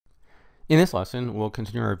In this lesson, we'll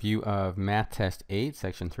continue our review of Math Test 8,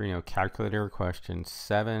 Section 3, calculator questions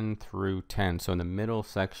 7 through 10. So in the middle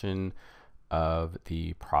section of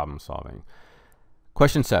the problem solving.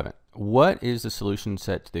 Question 7. What is the solution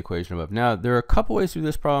set to the equation above? Now, there are a couple ways to do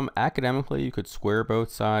this problem. Academically, you could square both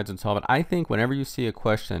sides and solve it. I think whenever you see a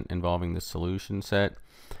question involving the solution set,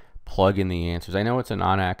 plug in the answers. I know it's a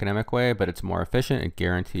non-academic way, but it's more efficient. It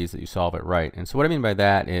guarantees that you solve it right. And so what I mean by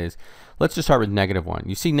that is, let's just start with -1.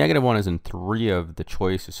 You see -1 is in 3 of the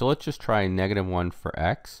choices. So let's just try -1 for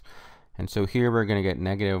x. And so here we're going to get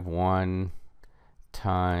 -1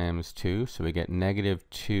 times 2. So we get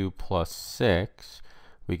 -2 plus 6.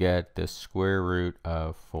 We get the square root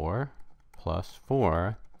of 4 plus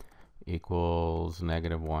 4 equals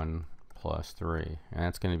 -1 plus 3. And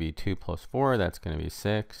that's going to be 2 plus 4. That's going to be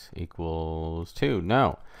 6 equals 2.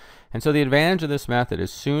 No. And so the advantage of this method,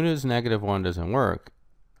 as soon as -1 doesn't work,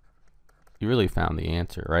 you really found the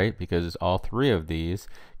answer, right? Because all 3 of these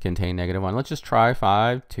contain -1. Let's just try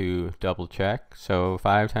 5 to double check. So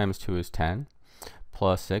 5 times 2 is 10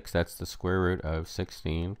 plus 6. That's the square root of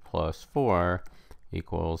 16 plus 4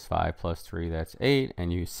 equals 5 plus 3. That's 8.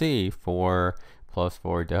 And you see 4 plus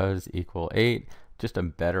 4 does equal 8. Just a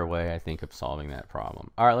better way, I think, of solving that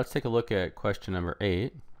problem. All right, let's take a look at question number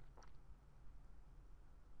 8.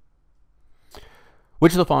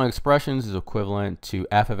 Which of the following expressions is equivalent to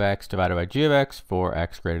f of x divided by g of x for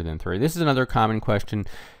x greater than 3? This is another common question.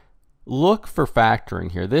 Look for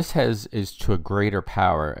factoring here. This is to a greater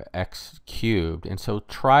power, x cubed. And so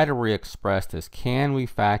try to re-express this. Can we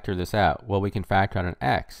factor this out? Well, we can factor out an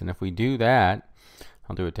x. And if we do that,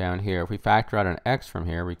 I'll do it down here. If we factor out an x from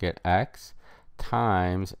here, we get x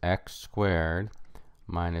times x squared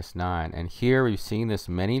minus 9. And here we've seen this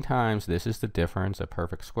many times. This is the difference of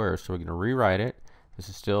perfect squares. So we're going to rewrite it. This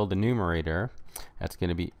is still the numerator. That's going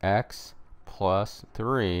to be x plus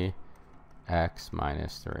 3, x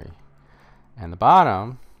minus 3. And the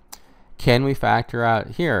bottom, can we factor out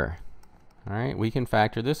here? All right, we can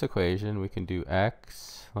factor this equation. We can do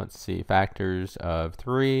x, let's see, factors of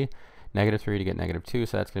 3, -3 to get -2.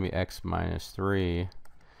 So that's going to be x minus 3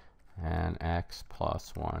 and x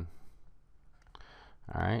plus 1.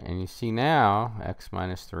 All right, and you see now x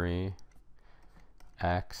minus 3,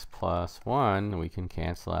 x plus 1, we can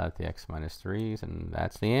cancel out the x minus 3's, and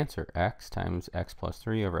that's the answer. X times x plus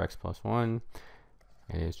 3 over x plus 1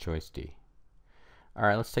 is choice D. All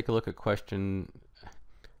right, let's take a look at question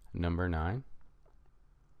number 9.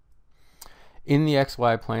 In the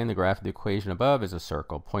xy plane, the graph of the equation above is a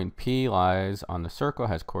circle. Point P lies on the circle,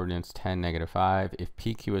 has coordinates 10, -5. If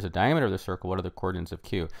PQ is the diameter of the circle, what are the coordinates of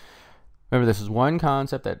Q? Remember, this is one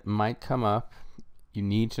concept that might come up. You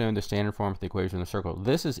need to know the standard form for the equation of the circle.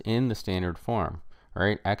 This is in the standard form,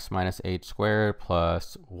 right? X minus h squared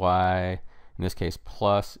plus y, in this case,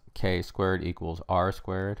 plus k squared equals r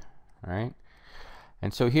squared, right?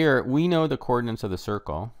 And so here, we know the coordinates of the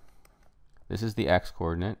circle. This is the x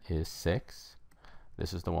coordinate, is 6.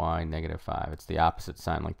 This is the y, -5. It's the opposite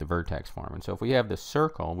sign, like the vertex form. And so if we have the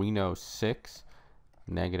circle, we know 6,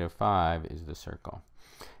 -5 is the circle.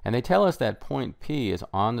 And they tell us that point P is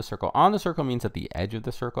on the circle. On the circle means that the edge of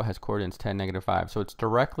the circle has coordinates 10, -5. So it's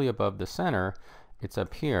directly above the center. It's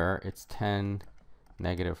up here. It's 10,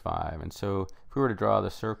 -5. And so if we were to draw the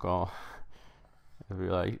circle, if we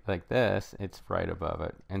like this, it's right above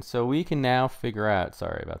it. And so we can now figure out,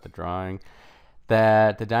 sorry about the drawing,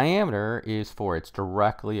 that the diameter is 4. It's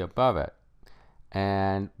directly above it.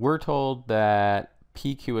 And we're told that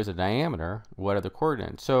PQ is a diameter. What are the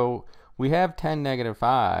coordinates? So we have 10,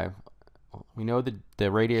 -5. We know that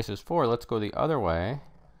the radius is 4. Let's go the other way.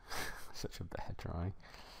 Such a bad drawing.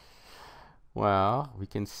 Well, we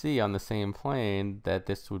can see on the same plane that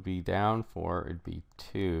this would be down 4. It'd be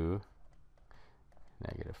 2,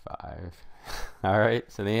 -5. All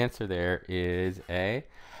right, so the answer there is A.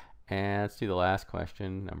 And let's do the last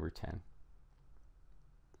question, number 10.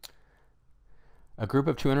 A group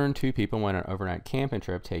of 202 people went on an overnight camping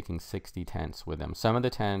trip, taking 60 tents with them. Some of the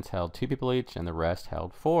tents held 2 people each, and the rest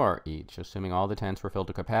held 4 each. Assuming all the tents were filled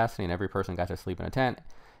to capacity and every person got to sleep in a tent,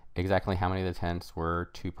 exactly how many of the tents were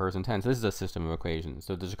 2-person tents? This is a system of equations.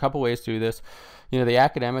 So there's a couple ways to do this. You know, the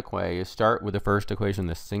academic way is start with the first equation,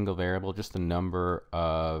 the single variable, just the number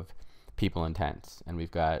of people in tents. And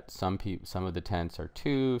we've got some of the tents are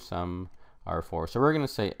 2, some are 4. So we're going to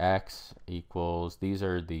say x equals, these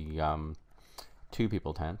are the 2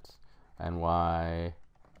 people tents, and y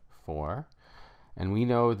 4. And we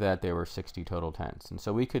know that there were 60 total tents. And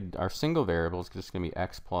so we could, our single variable is just going to be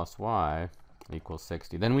x plus y equals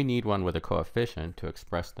 60. Then we need one with a coefficient to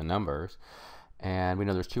express the numbers. And we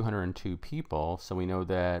know there's 202 people, so we know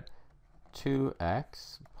that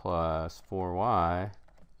 2x plus 4y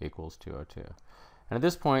equals 202. And at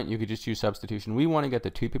this point, you could just use substitution. We want to get the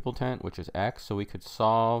two people tent, which is x, so we could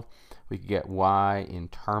get y in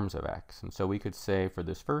terms of x. And so we could say for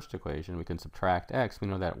this first equation, we can subtract x. We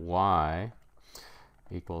know that y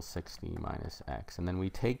equals 60 minus x. And then we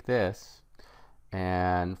take this,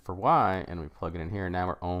 and for y, and we plug it in here. Now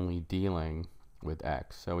we're only dealing with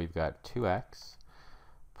x. So we've got 2x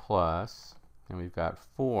plus, and we've got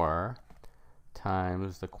 4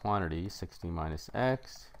 times the quantity, 60 minus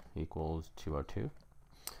x, equals 202.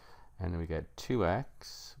 And then we get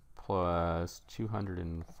 2x plus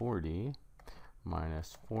 240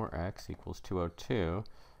 minus 4x equals 202.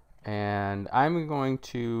 And I'm going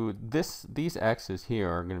to, these x's here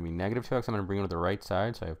are going to be negative 2x. I'm going to bring them to the right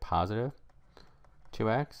side, so I have positive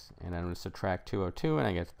 2x. And I'm going to subtract 202, and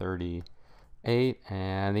I get 38.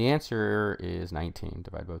 And the answer is 19.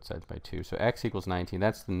 Divide both sides by 2. So x equals 19.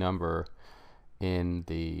 That's the number in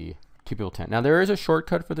the two people tent. Now there is a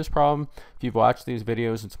shortcut for this problem. If you've watched these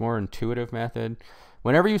videos, it's a more intuitive method.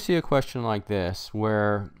 Whenever you see a question like this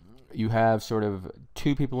where you have sort of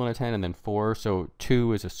 2 people in a tent and then 4, so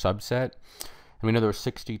 2 is a subset, and we know there are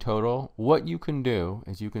 60 total, what you can do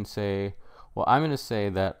is you can say, well, I'm going to say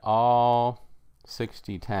that all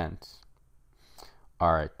 60 tents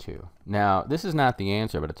are at 2. Now this is not the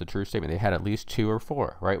answer, but it's a true statement. They had at least 2 or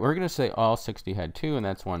 4, right? We're going to say all 60 had 2, and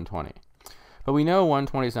that's 120. But we know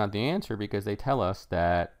 120 is not the answer because they tell us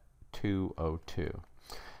that 202.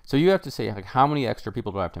 So you have to say, like, how many extra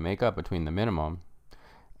people do I have to make up between the minimum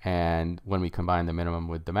and when we combine the minimum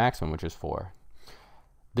with the maximum, which is 4.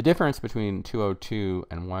 The difference between 202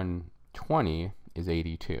 and 120 is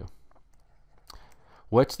 82.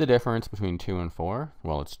 What's the difference between 2 and 4?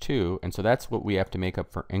 Well, it's 2, and so that's what we have to make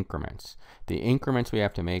up for increments. The increments we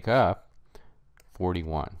have to make up,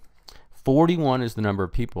 41. 41 is the number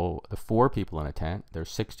of people, the 4 people in a tent.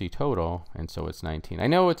 There's 60 total, and so it's 19. I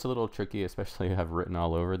know it's a little tricky, especially if I've written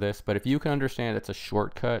all over this, but if you can understand it's a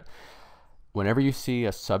shortcut, whenever you see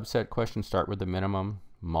a subset question, start with the minimum,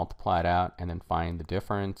 multiply it out, and then find the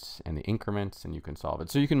difference and the increments, and you can solve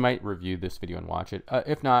it. So you might review this video and watch it.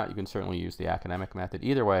 If not, you can certainly use the academic method.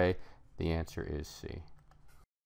 Either way, the answer is C.